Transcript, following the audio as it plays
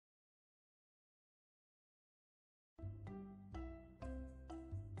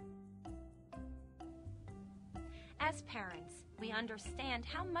As parents, we understand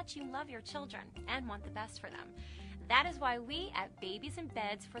how much you love your children and want the best for them. That is why we at Babies and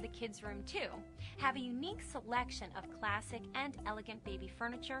Beds for the Kids Room 2 have a unique selection of classic and elegant baby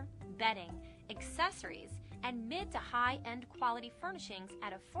furniture, bedding, accessories, and mid to high-end quality furnishings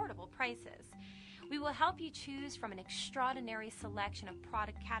at affordable prices. We will help you choose from an extraordinary selection of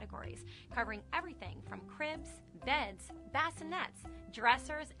product categories covering everything from cribs, beds, bassinets,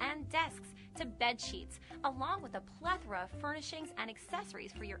 dressers, and desks to bed sheets, along with a plethora of furnishings and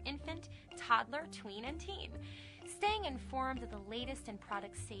accessories for your infant, toddler, tween, and teen. Staying informed of the latest in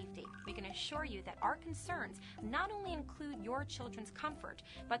product safety, we can assure you that our concerns not only include your children's comfort,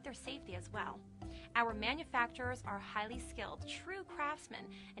 but their safety as well. Our manufacturers are highly skilled, true craftsmen,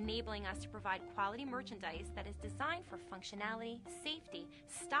 enabling us to provide quality merchandise that is designed for functionality, safety,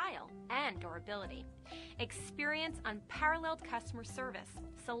 style, and durability. Experience unparalleled customer service,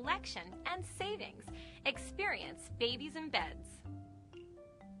 selection, and savings. Experience Babies and Beds.